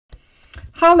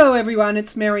Hello everyone,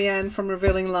 it's Marianne from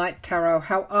Revealing Light Tarot.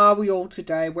 How are we all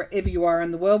today, wherever you are in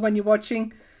the world when you're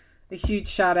watching? A huge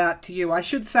shout out to you. I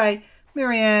should say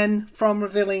Marianne from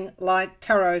Revealing Light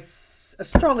Tarot,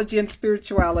 astrology and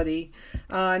spirituality.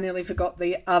 I nearly forgot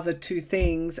the other two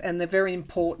things, and they're very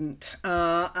important.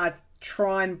 I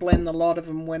try and blend a lot of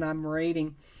them when I'm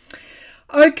reading.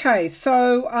 Okay,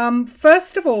 so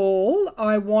first of all,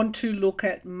 I want to look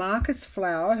at Marcus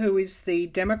Flower, who is the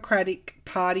Democratic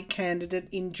Party candidate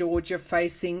in Georgia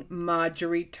facing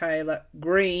Marjorie Taylor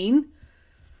Greene.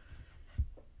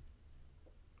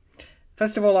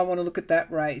 First of all, I want to look at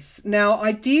that race. Now,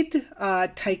 I did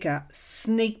take a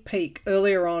sneak peek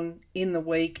earlier on in the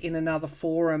week in another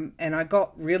forum, and I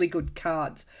got really good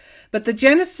cards. But the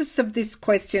genesis of this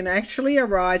question actually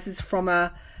arises from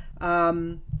a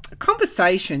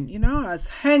conversation. You know, I was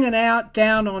hanging out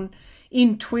down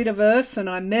in Twitterverse, and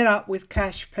I met up with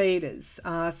Cash Peters.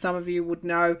 Some of you would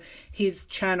know his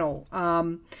channel.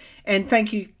 And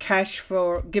thank you, Cash,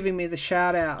 for giving me the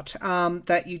shout out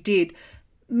that you did.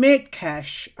 Met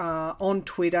Cash on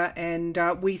Twitter, and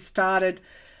we started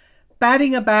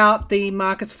batting about the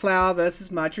Marcus Flower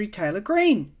versus Marjorie Taylor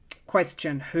Greene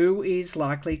question. Who is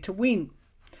likely to win?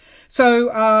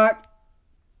 So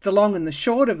the long and the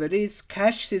short of it is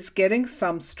Cash is getting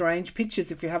some strange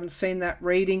pictures. If you haven't seen that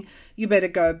reading, you better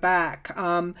go back.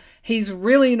 He's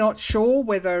really not sure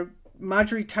whether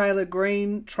Marjorie Taylor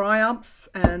Greene triumphs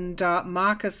and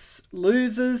Marcus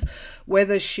loses,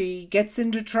 whether she gets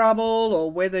into trouble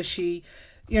or whether she,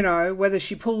 whether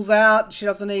she pulls out and she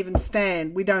doesn't even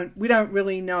stand. We don't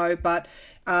really know, but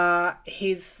the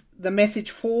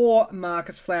message for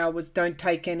Marcus Flower was don't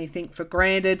take anything for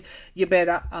granted. You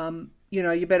better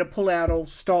you better pull out all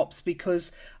stops,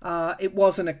 because it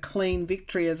wasn't a clean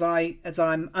victory as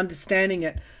I'm understanding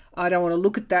it. I don't want to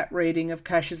look at that reading of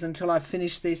Cash's until I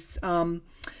finish this for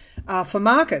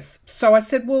Marcus. So I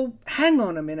said, well, hang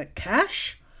on a minute,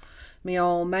 Cash, me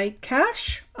old mate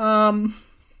Cash.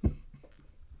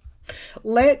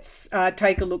 Let's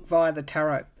take a look via the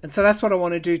tarot. And so that's what I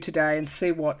want to do today and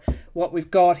see what we've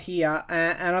got here.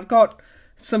 And I've got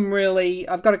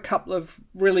a couple of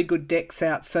really good decks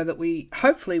out so that we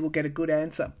hopefully will get a good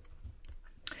answer.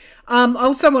 I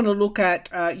also want to look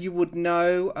at, you would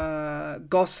know,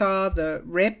 Gosar, the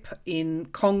rep in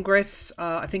Congress.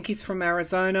 I think he's from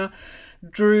Arizona.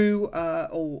 Drew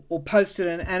or posted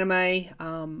an anime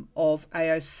of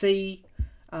AOC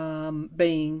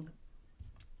being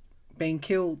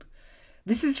killed.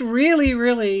 This is really,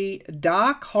 really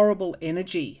dark, horrible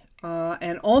energy.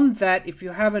 And on that, if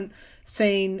you haven't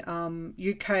seen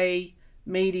UK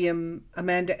medium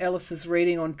Amanda Ellis's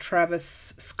reading on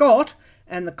Travis Scott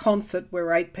and the concert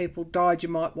where 8 people died, you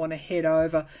might want to head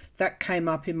over. That came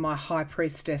up in my High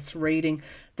Priestess reading.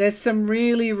 There's some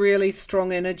really, really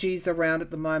strong energies around at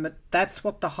the moment. That's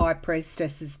what the High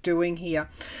Priestess is doing here.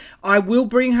 I will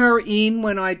bring her in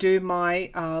when I do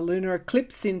my lunar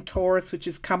eclipse in Taurus, which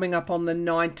is coming up on the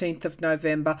 19th of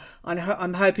November.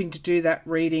 I'm hoping to do that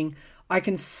reading. I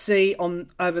can see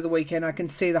over the weekend, I can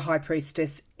see the High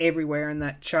Priestess everywhere in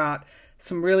that chart.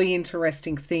 Some really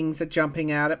interesting things are jumping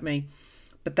out at me,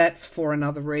 but that's for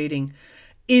another reading.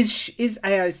 Is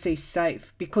AOC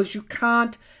safe? Because you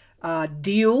can't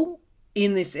deal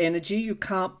in this energy. You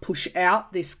can't push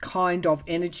out this kind of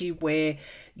energy where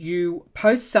you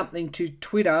post something to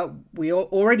Twitter. We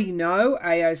already know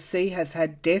AOC has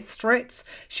had death threats.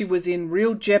 She was in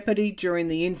real jeopardy during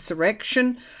the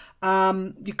insurrection.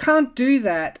 You can't do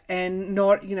that and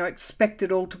not, expect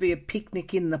it all to be a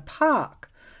picnic in the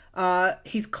park.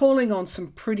 He's calling on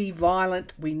some pretty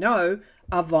violent, we know,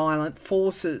 are violent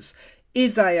forces.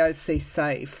 Is AOC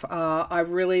safe? I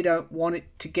really don't want it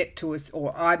to get to us,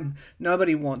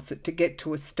 nobody wants it to get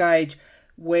to a stage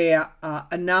where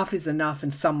enough is enough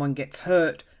and someone gets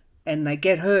hurt, and they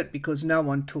get hurt because no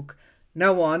one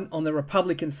on the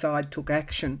Republican side took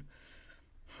action.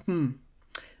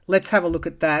 Let's have a look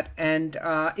at that, and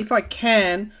if I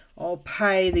can, I'll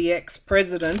pay the ex-prez,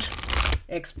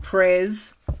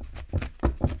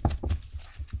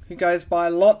 who goes by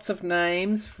lots of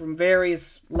names from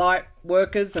various light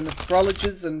workers and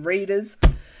astrologers and readers.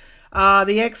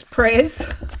 The ex-prez.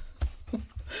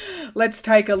 Let's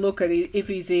take a look at if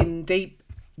he's in deep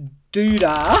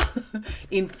doodah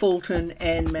in Fulton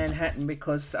and Manhattan,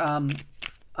 because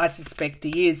I suspect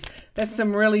he is. There's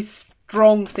some really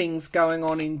strong things going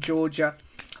on in Georgia,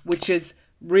 which is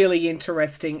really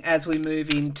interesting as we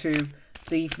move into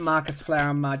the Marcus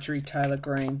Flower and Marjorie Taylor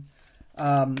Greene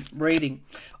reading.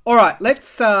 All right,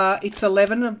 let's it's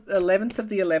 11th of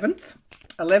the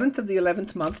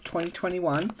 11th month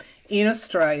 2021 in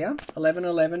Australia,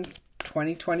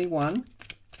 11/11/2021.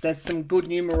 There's some good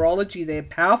numerology there,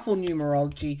 powerful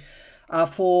numerology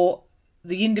for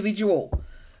the individual,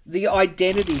 the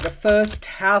identity, the first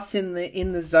house in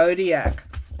the zodiac,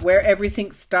 where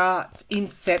everything starts,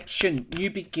 inception, new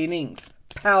beginnings,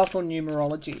 powerful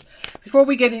numerology. Before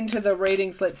we get into the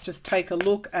readings, let's just take a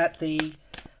look at the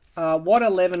what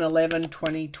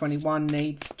 11/11/2021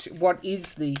 needs to, what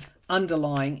is the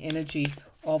underlying energy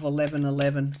of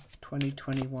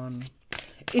 11/11/2021.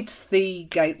 It's the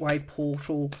gateway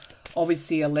portal.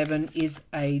 Obviously 11 is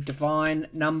a divine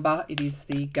number. It is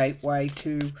the gateway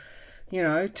to, you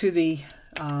know, to the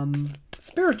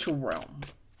spiritual realm.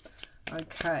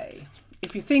 Okay,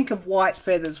 if you think of white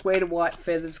feathers, where do white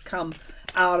feathers come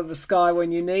out of the sky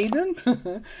when you need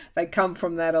them? They come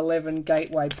from that 11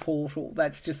 gateway portal.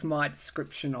 That's just my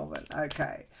description of it.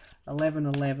 Okay,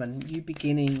 11/11, new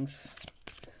beginnings.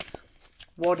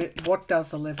 What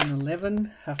does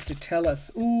 11/11 have to tell us?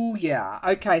 Ooh, yeah.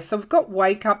 Okay, so we've got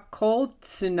wake up call,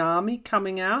 tsunami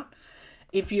coming out.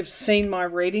 If you've seen my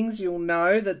readings, you'll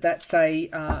know that that's a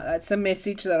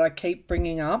message that I keep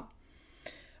bringing up.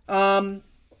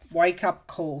 Wake up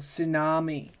call,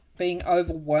 tsunami, being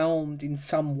overwhelmed in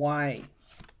some way.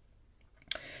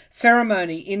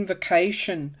 Ceremony,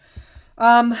 invocation.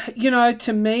 You know,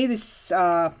 to me, this,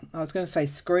 I was going to say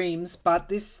screams, but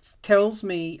this tells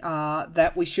me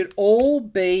that we should all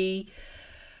be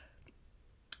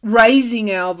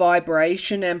raising our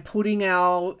vibration and putting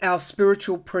our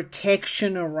spiritual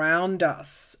protection around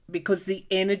us, because the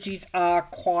energies are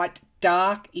quite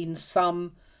dark in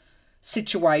some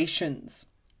situations.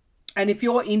 And if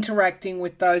you're interacting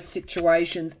with those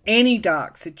situations, any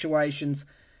dark situations,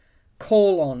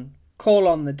 call on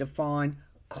the divine.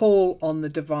 Call on the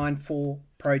divine for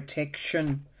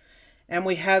protection. And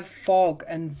we have fog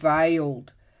and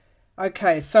veiled.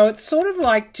 Okay, so it's sort of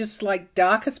like just like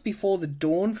darkest before the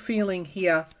dawn feeling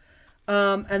here.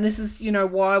 And this is, you know,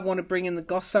 why I want to bring in the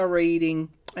Gosar reading.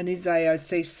 And is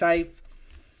AOC safe?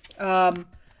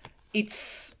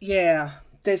 It's, yeah,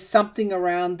 there's something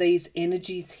around these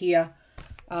energies here.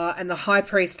 And the High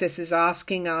Priestess is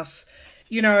asking us,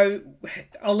 you know,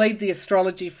 I'll leave the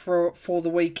astrology for the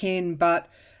weekend, but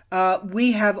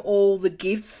we have all the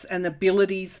gifts and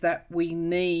abilities that we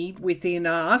need within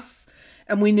us,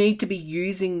 and we need to be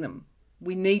using them.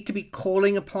 We need to be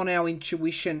calling upon our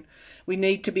intuition. We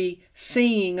need to be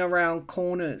seeing around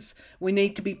corners. We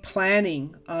need to be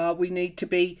planning. We need to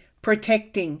be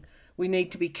protecting. We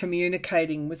need to be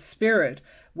communicating with spirit.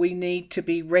 We need to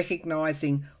be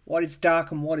recognizing what is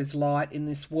dark and what is light in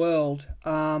this world.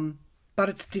 But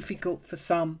it's difficult for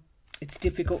some. It's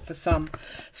difficult for some.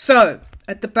 So,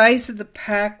 at the base of the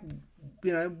pack,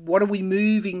 you know, what are we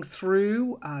moving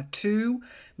through to?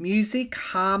 Music,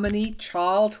 harmony,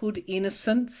 childhood,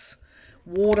 innocence,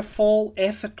 waterfall,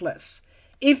 effortless.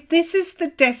 If this is the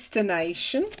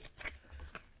destination,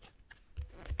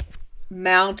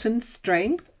 mountain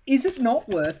strength, is it not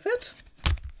worth it?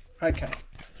 Okay.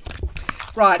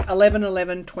 Right,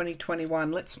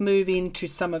 11/11/2021. Let's move into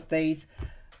some of these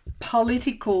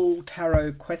political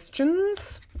tarot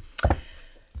questions.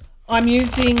 I'm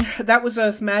using, that was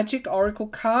Earth Magic Oracle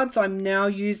cards. I'm now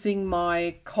using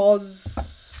my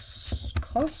Cosmos.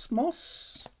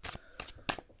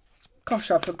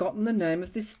 Gosh, I've forgotten the name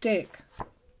of this deck.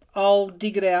 I'll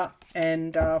dig it out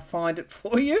and find it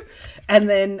for you. And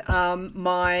then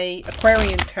my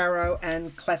Aquarian Tarot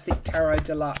and Classic Tarot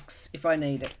Deluxe, if I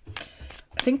need it.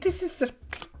 I think this is the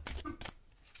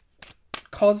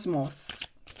Cosmos.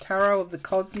 Tarot of the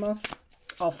Cosmos.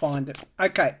 I'll find it.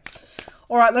 Okay.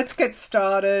 All right, let's get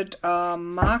started.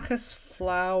 Marcus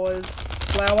Flower.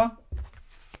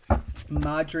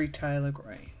 Marjorie Taylor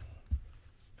Greene.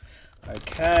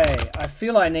 Okay. I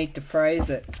feel I need to phrase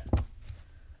it.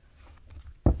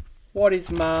 What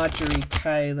is Marjorie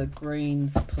Taylor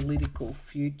Greene's political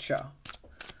future?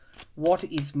 What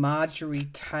is Marjorie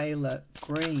Taylor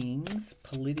Greene's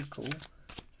political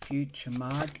future?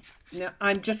 Now,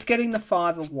 I'm just getting the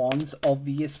Five of Wands,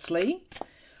 obviously.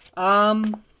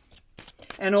 And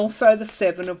also the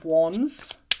Seven of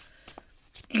Wands.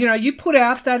 You know, you put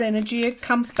out that energy, it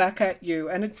comes back at you.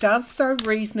 And it does so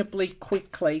reasonably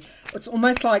quickly. It's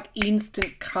almost like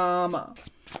instant karma.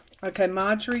 Okay,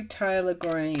 Marjorie Taylor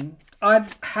Greene.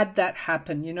 I've had that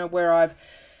happen, you know, where I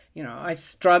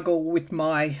struggle with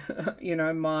my, you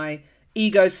know, my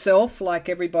ego self like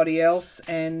everybody else.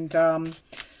 And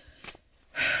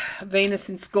Venus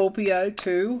in Scorpio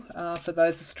too, for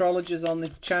those astrologers on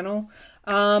this channel.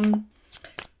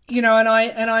 You know, and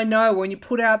I know when you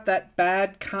put out that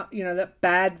bad, you know, that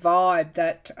bad vibe,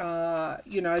 that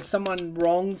you know, someone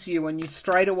wrongs you and you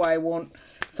straight away want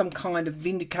some kind of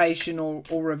vindication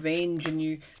or revenge, and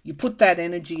you put that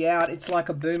energy out, it's like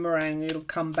a boomerang, it'll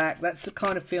come back. That's the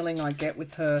kind of feeling I get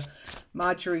with her.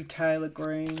 Marjorie Taylor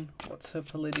Greene, what's her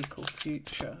political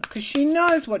future? Because she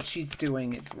knows what she's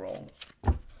doing is wrong.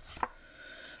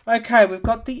 Okay, we've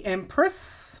got the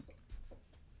Empress.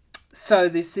 So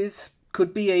this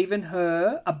could be even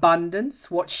her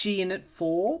abundance. What's she in it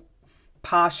for?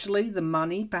 Partially the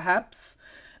money, perhaps.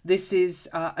 This is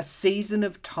a season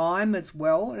of time as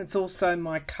well. And it's also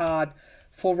my card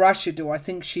for Russia. Do I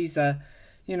think she's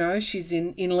she's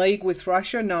in league with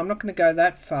Russia? No, I'm not going to go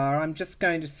that far. I'm just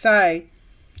going to say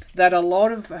that a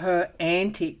lot of her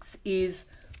antics is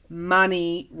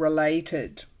money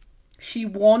related. She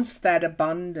wants that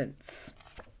abundance.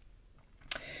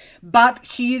 But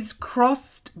she is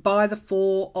crossed by the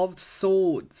Four of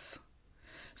Swords.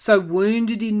 So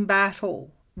wounded in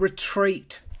battle,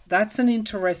 retreat. That's an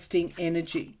interesting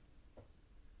energy.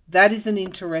 That is an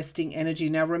interesting energy.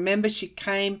 Now remember, she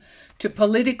came to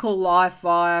political life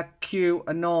via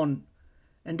QAnon.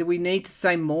 And do we need to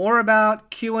say more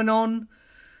about QAnon?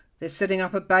 They're setting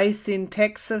up a base in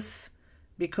Texas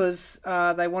because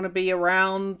they want to be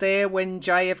around there when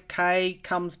JFK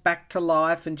comes back to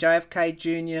life, and JFK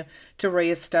Jr. to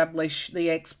re-establish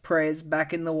the ex-pres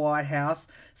back in the White House.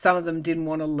 Some of them didn't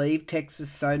want to leave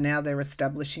Texas, so now they're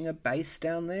establishing a base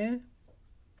down there.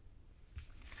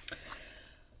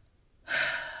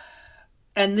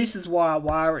 And this is why I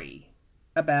worry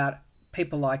about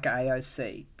people like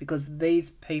AOC, because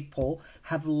these people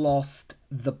have lost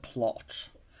the plot.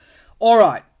 All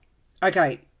right.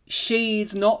 Okay.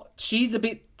 She's a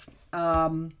bit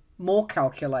more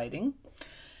calculating.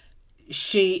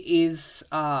 She is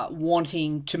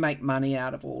wanting to make money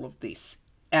out of all of this,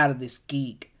 out of this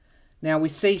gig. Now we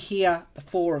see here the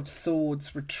Four of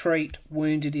Swords, retreat,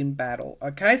 wounded in battle.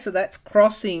 Okay, so that's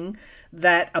crossing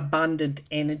that abundant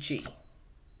energy.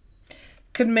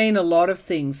 Could mean a lot of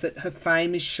things, that her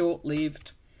fame is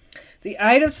short-lived. The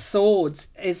Eight of Swords,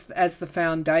 as the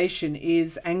foundation,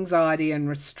 is anxiety and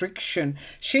restriction.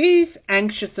 She's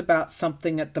anxious about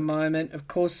something at the moment. Of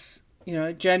course,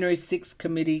 January 6th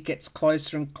committee gets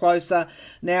closer and closer.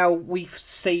 Now we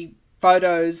see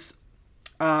photos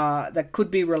that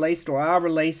could be released or are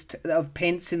released of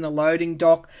Pence in the loading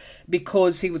dock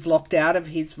because he was locked out of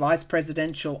his vice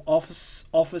presidential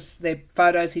office. They're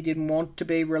photos he didn't want to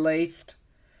be released.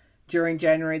 During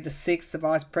January the 6th, the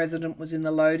Vice President was in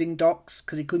the loading docks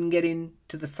because he couldn't get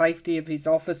into the safety of his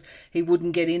office. He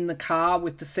wouldn't get in the car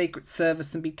with the Secret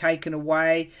Service and be taken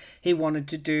away. He wanted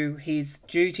to do his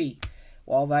duty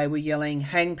while they were yelling,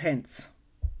 "Hang Pence."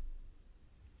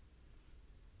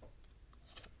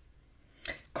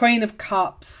 Queen of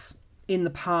Cups in the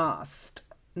past.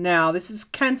 Now, this is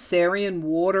Cancerian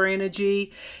water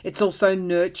energy. It's also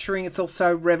nurturing. It's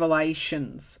also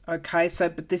revelations. Okay,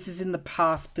 but this is in the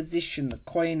past position, the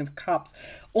Queen of Cups.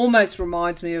 Almost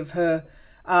reminds me of her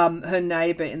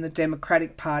neighbour in the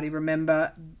Democratic Party.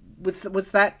 Remember, was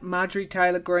that Marjorie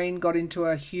Taylor Greene got into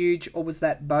a huge, or was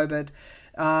that Bobert?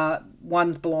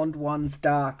 One's blonde, one's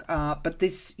dark. But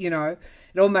this, it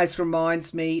almost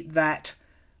reminds me that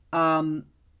of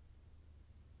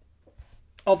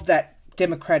that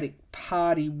Democratic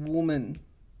Party woman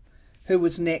who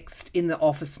was next in the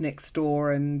office next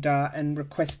door and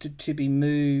requested to be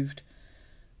moved.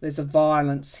 There's a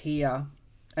violence here,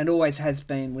 and always has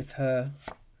been with her.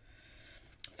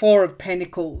 Four of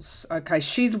Pentacles. Okay,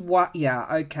 she's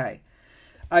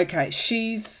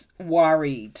she's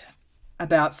worried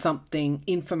about something,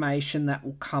 information that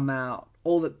will come out,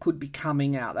 or that could be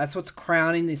coming out. That's what's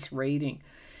crowning this reading.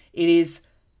 It is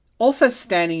also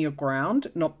standing your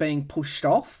ground, not being pushed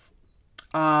off.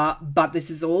 But this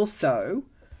is also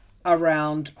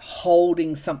around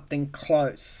holding something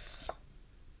close.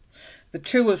 The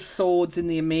Two of Swords in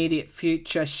the immediate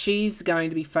future. She's going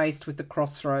to be faced with a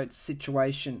crossroads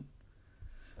situation.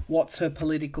 What's her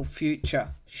political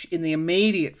future? In the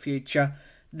immediate future,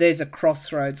 there's a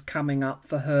crossroads coming up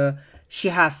for her. She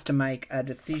has to make a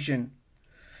decision.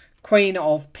 Queen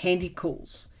of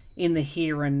Pentacles. In the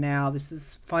here and now. This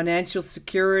is financial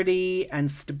security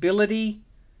and stability.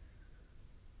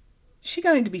 She's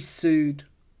going to be sued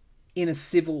in a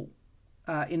civil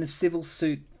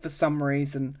suit for some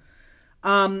reason.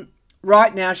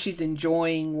 Right now she's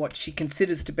enjoying what she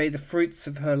considers to be the fruits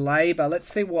of her labour. Let's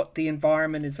see what the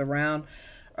environment is around.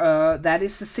 That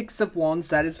is the Six of Wands.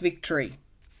 That is victory.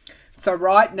 So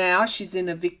right now she's in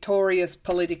a victorious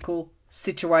political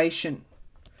situation.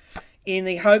 In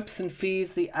the hopes and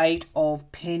fears, the Eight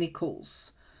of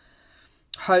Pentacles.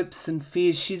 Hopes and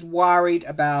fears. She's worried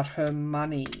about her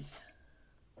money.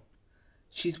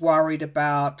 She's worried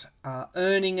about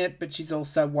earning it, but she's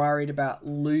also worried about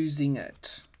losing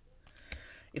it.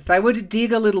 If they were to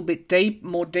dig a little bit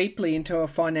more deeply into a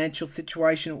financial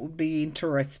situation, it would be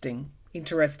interesting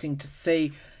to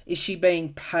see, is she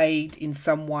being paid in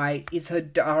some way?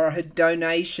 Are her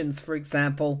donations, for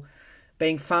example,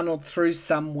 being funneled through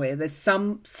somewhere? There's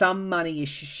some money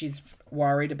issues she's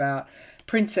worried about.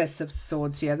 Princess of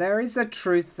Swords, yeah, there is a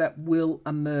truth that will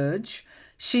emerge.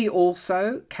 She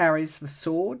also carries the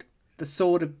sword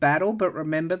of battle, but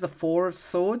remember the Four of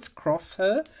Swords cross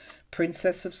her,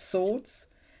 Princess of Swords.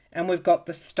 And we've got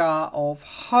the Star of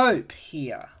Hope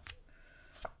here.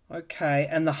 Okay,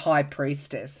 and the High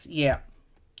Priestess. Yeah,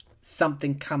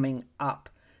 something coming up.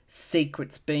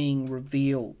 Secrets being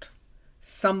revealed.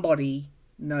 Somebody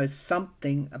knows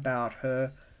something about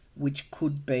her which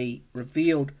could be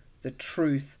revealed. The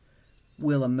truth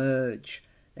will emerge.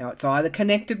 Now, it's either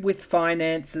connected with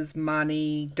finances,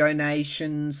 money,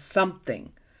 donations,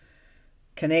 something.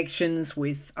 Connections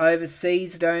with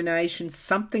overseas donations,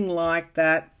 something like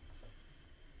that.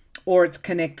 Or it's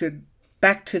connected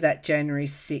back to that January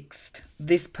 6th.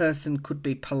 This person could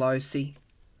be Pelosi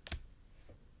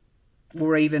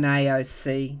or even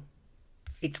AOC.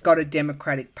 It's got a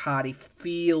Democratic Party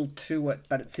feel to it,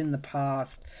 but it's in the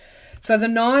past. So the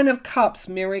Nine of Cups,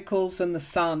 Miracles, and the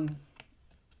Sun,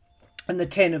 and the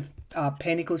Ten of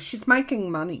Pentacles. She's making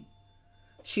money.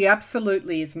 She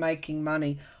absolutely is making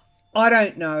money. I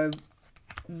don't know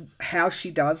how she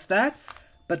does that,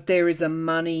 but there is a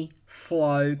money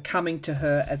flow coming to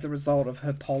her as a result of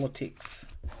her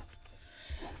politics.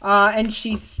 And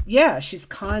she's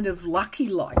kind of lucky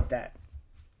like that.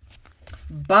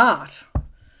 But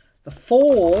the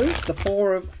fours, the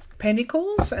Four of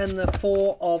Pentacles and the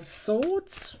Four of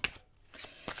Swords,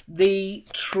 the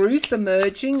truth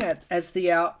emerging as the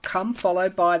outcome,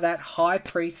 followed by that High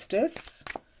Priestess.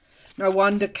 No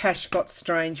wonder Cash got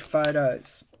strange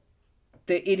photos.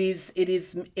 It is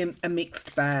a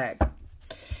mixed bag.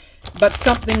 But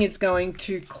something is going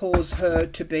to cause her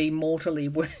to be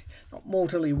not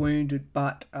mortally wounded,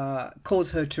 but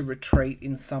cause her to retreat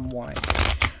in some way.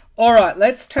 All right,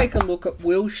 let's take a look at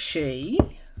will she.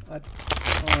 All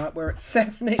right, we're at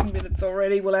 17 minutes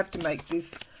already. We'll have to make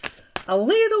this a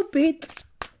little bit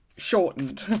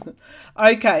shortened.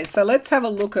 Okay, so let's have a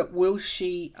look at will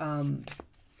she. How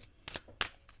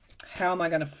am I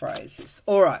going to phrase this?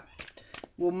 All right.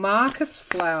 Will Marcus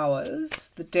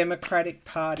Flowers, the Democratic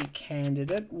Party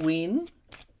candidate, win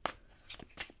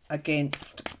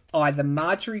against either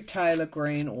Marjorie Taylor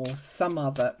Greene or some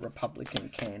other Republican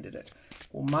candidate?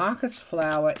 Will Marcus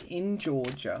Flower in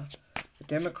Georgia, the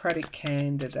Democratic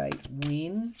candidate,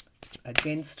 win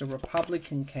against a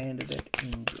Republican candidate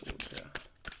in Georgia?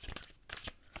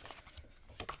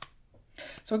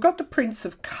 So we've got the Prince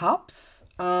of Cups.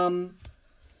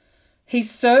 He's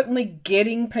certainly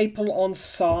getting people on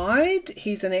side.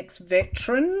 He's an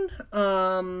ex-veteran.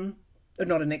 Not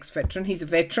an ex-veteran. He's a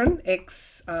veteran.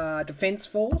 Ex-Defence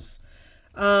Force.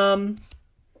 And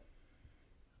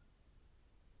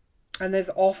there's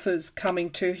offers coming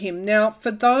to him. Now,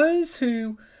 for those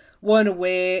who weren't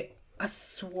aware, a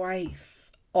swathe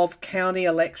of county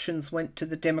elections went to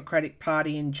the Democratic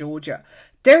Party in Georgia.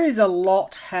 There is a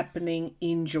lot happening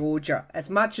in Georgia. As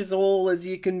much as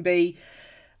you can be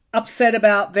upset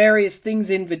about various things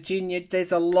in Virginia,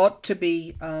 there's a lot to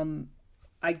be,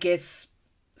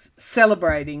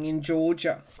 celebrating in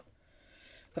Georgia.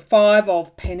 The Five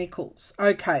of Pentacles.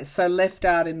 Okay, so left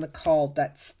out in the cold,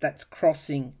 that's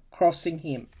crossing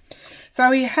him.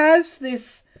 So he has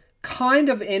this kind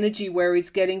of energy where he's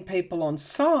getting people on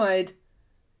side,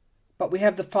 but we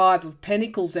have the Five of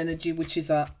Pentacles energy, which is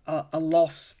a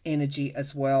loss energy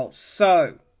as well.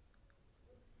 So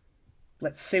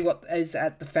let's see what is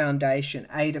at the foundation.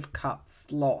 Eight of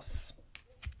Cups, loss.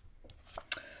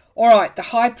 All right, the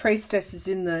High Priestess is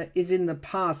in the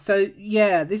past. So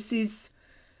yeah, this is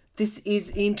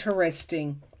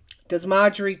interesting. Does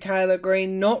Marjorie Taylor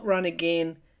Greene not run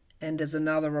again, and does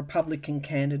another Republican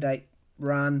candidate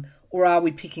run, or are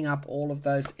we picking up all of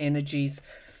those energies?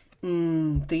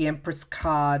 The Empress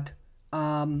card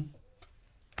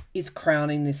is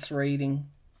crowning this reading.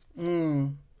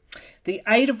 The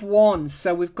Eight of Wands.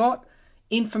 So we've got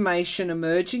information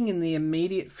emerging in the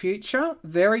immediate future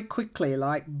very quickly,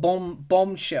 like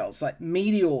bombshells, like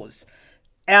meteors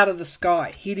out of the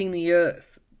sky hitting the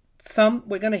earth.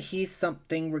 We're going to hear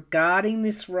something regarding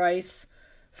this race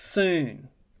soon.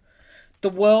 The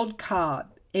World card,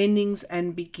 endings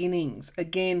and beginnings.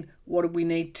 Again, what do we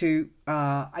need to,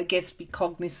 be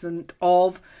cognizant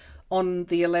of on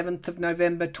the 11th of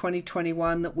November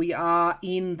 2021, that we are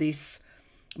in this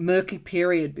murky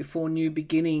period before new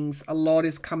beginnings. A lot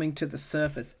is coming to the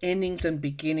surface. Endings and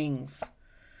beginnings.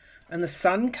 And the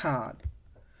Sun card.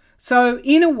 So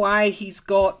in a way, he's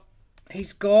got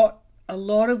a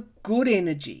lot of good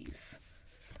energies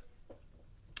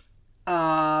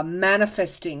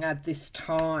manifesting at this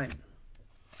time.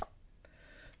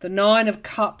 The Nine of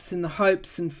Cups in the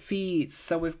hopes and fears.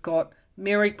 So we've got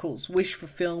miracles, wish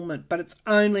fulfillment, but it's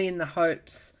only in the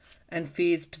hopes and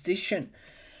fears position.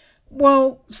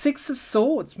 Well, Six of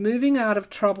Swords, moving out of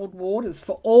troubled waters.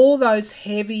 For all those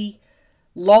heavy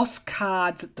lost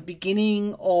cards at the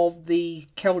beginning of the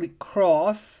Celtic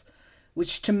Cross,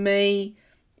 which to me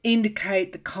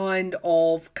indicate the kind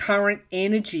of current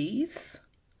energies.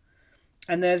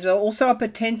 And there's also a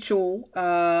potential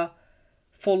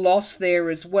for loss there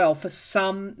as well, for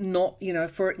some not,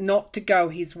 for it not to go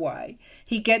his way.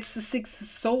 He gets the Six of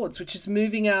Swords, which is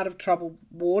moving out of troubled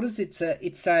waters. It's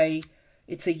a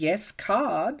yes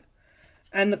card.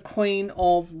 And the Queen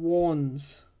of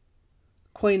Wands.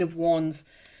 Queen of Wands.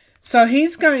 So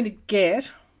he's going to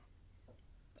get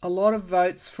a lot of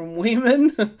votes from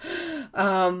women.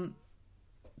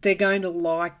 They're going to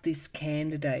like this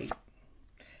candidate.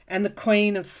 And the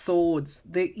Queen of Swords.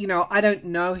 I don't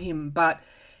know him, but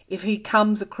if he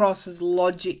comes across as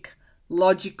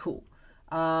logical,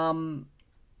 I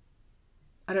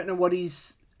don't know what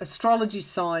his astrology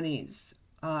sign is.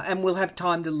 And we'll have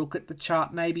time to look at the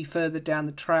chart maybe further down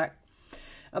the track.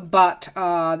 But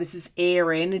this is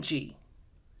air energy.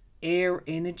 Air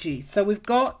energy. So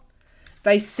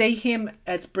they see him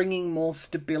as bringing more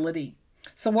stability.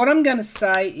 So what I'm going to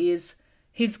say is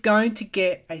he's going to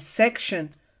get a section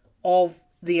of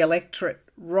the electorate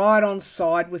right on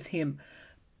side with him.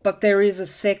 But there is a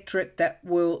sectorate that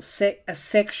will set a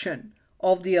section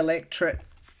of the electorate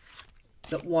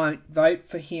that won't vote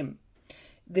for him.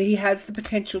 He has the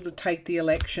potential to take the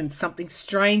election. Something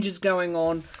strange is going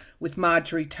on with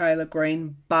Marjorie Taylor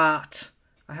Greene, but,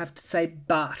 I have to say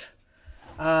but,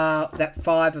 that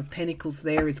Five of Pentacles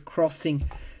there is crossing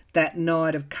that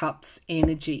Knight of Cups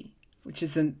energy, which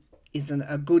isn't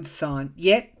a good sign.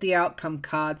 Yet the outcome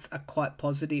cards are quite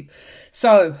positive.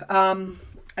 So,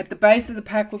 at the base of the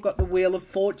pack, we've got the Wheel of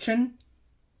Fortune,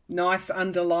 nice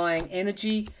underlying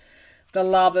energy, the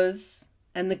Lovers,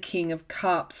 and the King of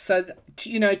Cups. So,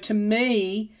 to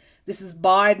me, this is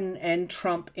Biden and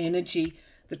Trump energy.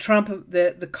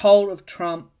 The cold of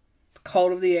Trump, the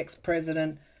cold of the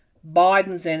ex-president,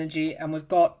 Biden's energy, and we've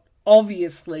got,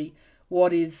 obviously,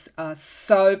 what is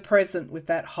so present with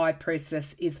that High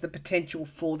Priestess is the potential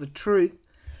for the truth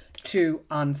to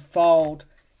unfold.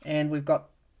 And we've got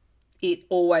it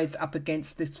always up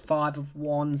against this Five of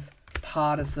Wands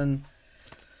partisan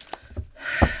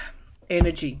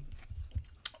energy.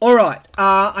 All right,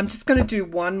 I'm just going to do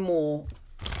one more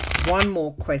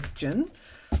question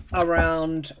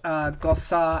around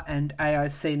Gosar and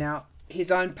AOC. Now,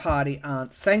 his own party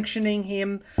aren't sanctioning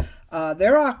him.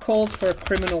 There are calls for a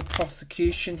criminal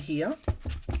prosecution here.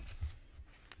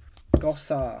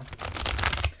 Gosar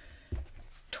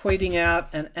tweeting out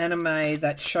an anime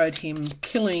that showed him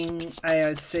killing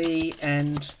AOC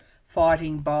and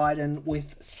fighting Biden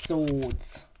with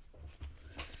swords.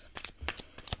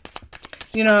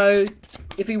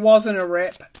 If he wasn't a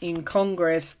rep in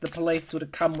Congress, the police would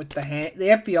have come with the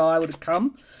FBI would have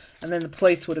come, and then the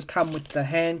police would have come with the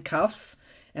handcuffs,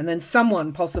 and then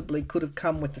someone possibly could have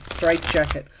come with the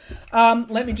straitjacket.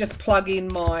 Let me just plug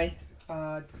in my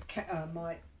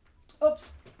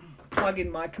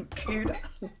computer.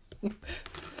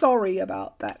 Sorry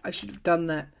about that. I should have done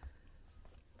that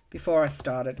before I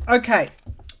started. Okay,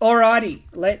 alrighty,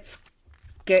 let's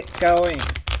get going.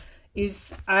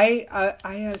 Is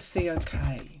AOC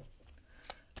okay?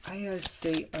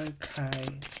 AOC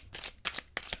okay?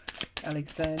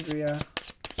 Alexandria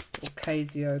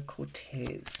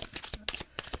Ocasio-Cortez.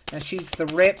 Now she's the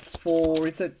rep for,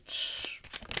 is it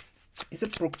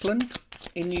Brooklyn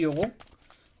in New York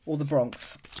or the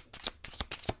Bronx?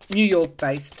 New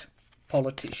York-based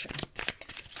politician.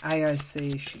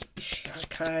 AOC, is she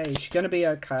okay? Is she going to be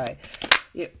okay?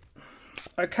 Yep.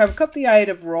 Okay, we've got the Eight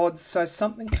of Rods, so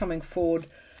something coming forward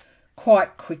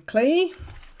quite quickly.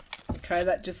 Okay,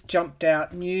 that just jumped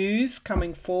out. News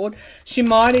coming forward. She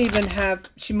might even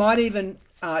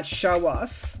show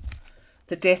us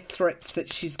the death threats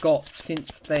that she's got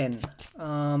since then.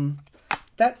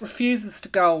 That refuses to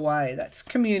go away. That's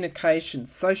communication,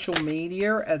 social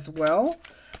media as well.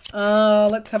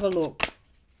 Let's have a look.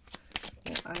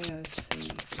 Will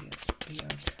AOC be okay?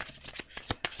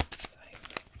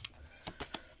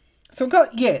 So we've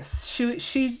got, yes,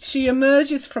 she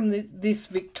emerges from this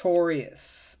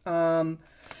victorious.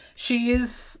 She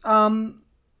is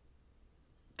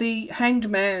the Hanged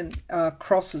Man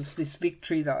crosses this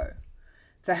victory, though.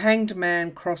 The Hanged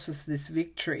Man crosses this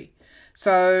victory.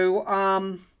 So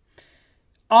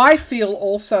I feel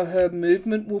also her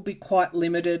movement will be quite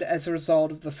limited as a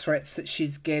result of the threats that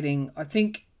she's getting. I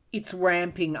think it's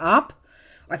ramping up.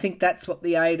 I think that's what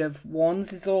the Eight of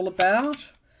Wands is all about.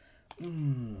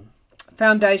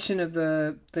 Foundation of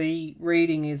the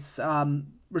reading is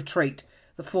retreat,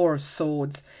 the Four of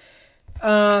Swords.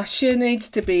 She needs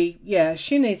to be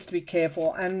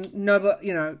careful, and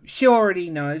she already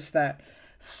knows that.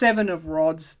 Seven of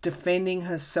Rods, defending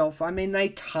herself. I mean, they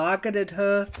targeted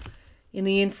her in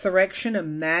the insurrection.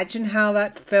 Imagine how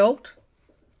that felt.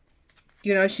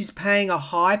 She's paying a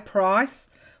high price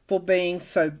for being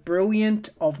so brilliant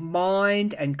of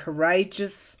mind and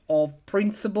courageous of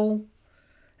principle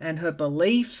and her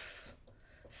beliefs.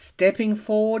 Stepping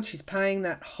forward, she's paying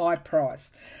that high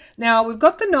price. Now, we've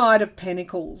got the Knight of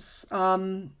Pentacles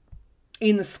in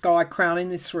the Sky Crown in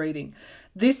this reading.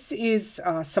 This is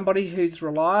somebody who's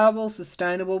reliable,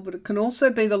 sustainable, but it can also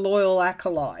be the loyal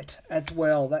acolyte as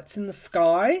well. That's in the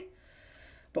sky.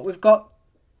 But we've got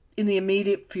in the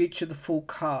immediate future the Fool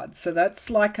card. So that's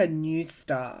like a new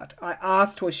start. I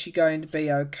asked, was she going to be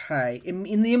okay?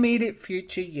 In the immediate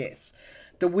future, yes.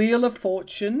 The Wheel of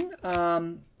Fortune,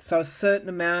 so a certain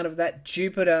amount of that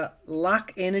Jupiter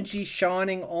luck energy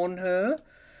shining on her.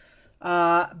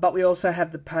 But we also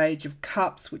have the Page of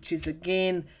Cups, which is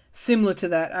again similar to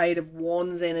that Eight of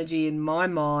Wands energy in my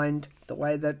mind, the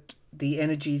way that the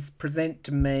energies present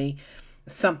to me,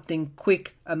 something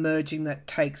quick emerging that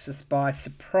takes us by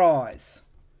surprise.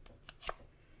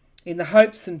 In the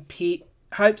hopes and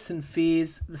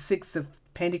fears, the Six of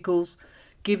Pentacles,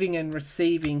 giving and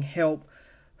receiving help.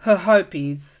 Her hope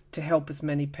is to help as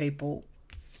many people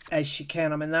as she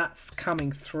can. I mean, that's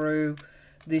coming through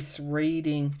this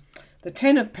reading. The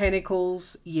Ten of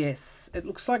Pentacles, yes, it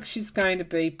looks like she's going to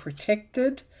be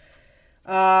protected.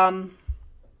 The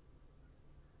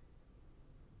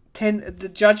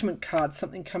Judgment card,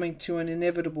 something coming to an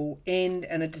inevitable end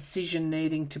and a decision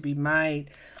needing to be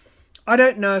made. I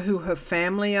don't know who her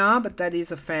family are, but that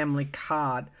is a family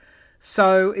card.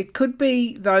 So it could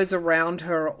be those around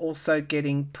her are also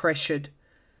getting pressured.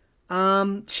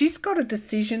 She's got a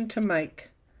decision to make.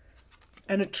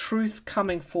 And a truth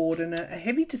coming forward and a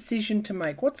heavy decision to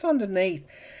make. What's underneath?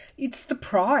 It's the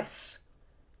price.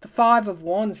 The Five of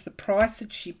Wands, the price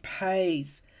that she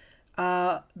pays.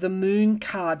 The Moon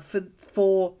card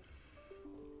for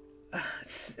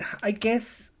I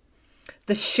guess,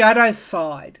 the shadow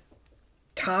side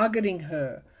targeting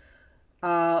her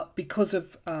because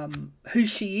of who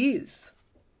she is.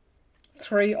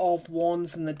 Three of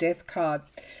Wands and the Death card.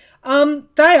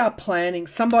 They are planning.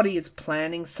 Somebody is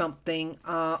planning something.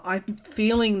 I'm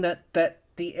feeling that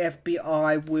the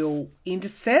FBI will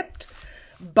intercept,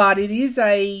 but it is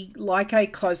like a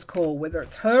close call, whether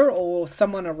it's her or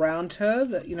someone around her,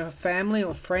 that family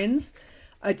or friends.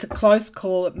 It's a close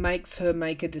call. It makes her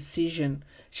make a decision.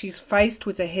 She's faced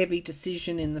with a heavy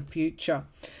decision in the future.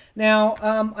 Now,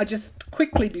 I just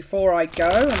quickly before I go,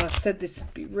 and I said this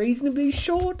would be reasonably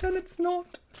short, and it's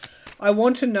not. I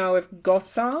want to know if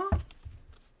Gosar,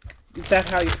 is that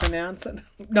how you pronounce it?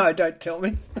 No, don't tell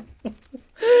me.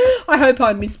 I hope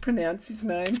I mispronounce his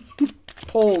name.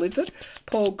 Paul, is it?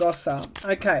 Paul Gosar.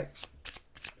 Okay.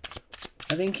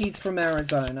 I think he's from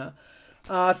Arizona.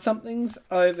 Something's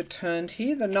overturned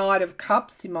here. The Knight of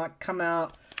Cups, he might come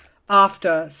out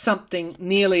after something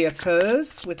nearly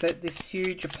occurs with this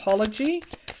huge apology.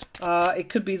 It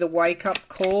could be the wake-up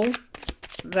call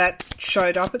that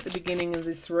showed up at the beginning of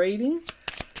this reading.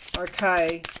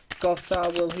 Okay,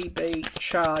 Gosar, will he be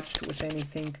charged with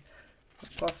anything?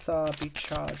 Will Gosar be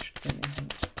charged with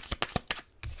anything?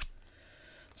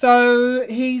 So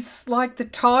he's like the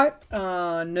type,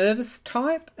 nervous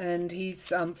type, and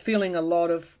he's feeling a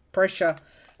lot of pressure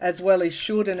as well as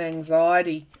should and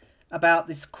anxiety about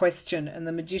this question. And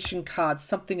the Magician card,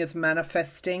 something is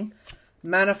manifesting.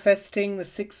 Manifesting, the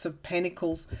Six of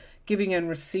Pentacles, giving and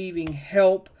receiving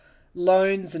help,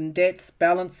 loans and debts,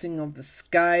 balancing of the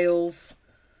scales.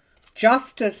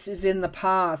 Justice is in the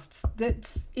past.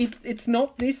 If it's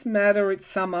not this matter, it's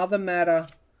some other matter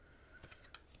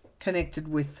connected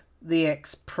with the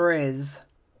ex-prez.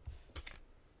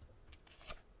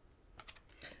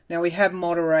 Now we have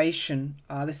moderation.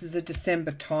 This is a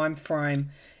December time frame.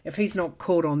 If he's not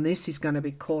caught on this, he's going to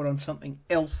be caught on something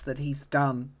else that he's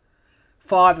done.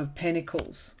 Five of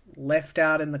Pentacles, left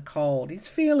out in the cold. He's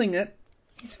feeling it.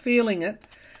 He's feeling it.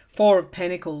 Four of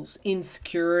Pentacles,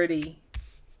 insecurity.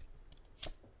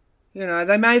 You know,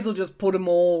 they may as well just put them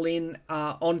all in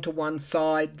onto one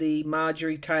side. The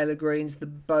Marjorie Taylor Greens, the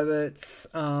Bobarts,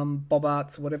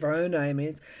 whatever her name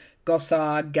is,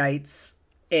 Gosar, Gates,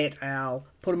 et al.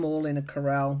 Put them all in a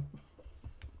corral.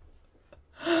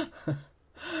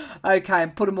 Okay,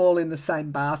 and put them all in the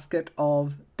same basket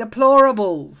of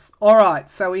deplorables. All right,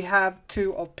 so we have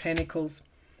Two of Pentacles.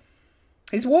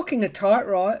 He's walking a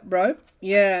tightrope,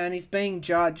 yeah, and he's being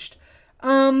judged.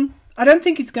 I don't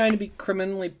think he's going to be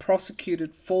criminally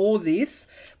prosecuted for this,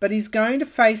 but he's going to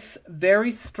face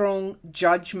very strong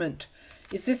judgment.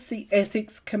 Is this the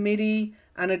ethics committee?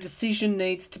 And a decision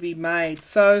needs to be made.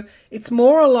 So it's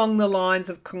more along the lines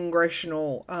of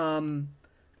congressional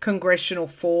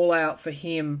fallout for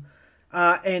him,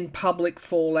 and public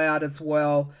fallout as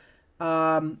well.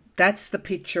 That's the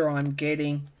picture I'm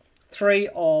getting. Three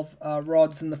of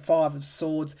Rods and the Five of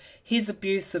Swords. His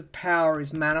abuse of power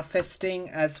is manifesting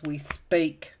as we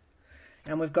speak.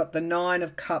 And we've got the Nine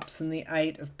of Cups and the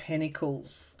Eight of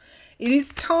Pentacles. It is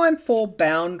time for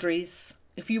boundaries.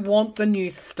 If you want the new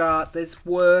start, there's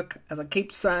work. As I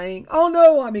keep saying, oh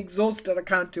no, I'm exhausted, I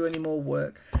can't do any more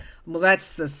work. Well,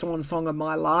 that's the swan song of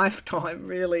my lifetime,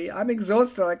 really. I'm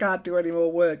exhausted, I can't do any more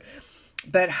work.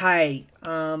 But hey,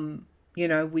 you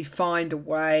know, we find a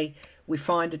way, we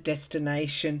find a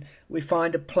destination, we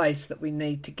find a place that we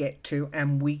need to get to,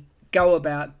 and we go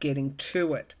about getting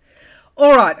to it.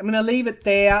 All right, I'm going to leave it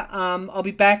there. I'll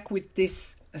be back with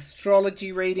this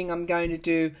astrology reading I'm going to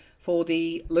do for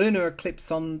the lunar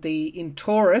eclipse in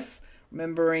Taurus,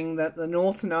 remembering that the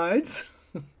North nodes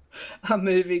are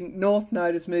moving. North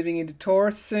node is moving into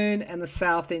Taurus soon, and the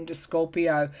South into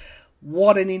Scorpio.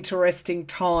 What an interesting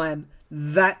time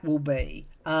that will be.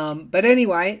 But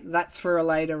anyway, that's for a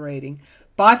later reading.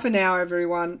 Bye for now,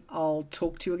 everyone. I'll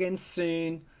talk to you again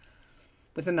soon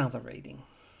with another reading.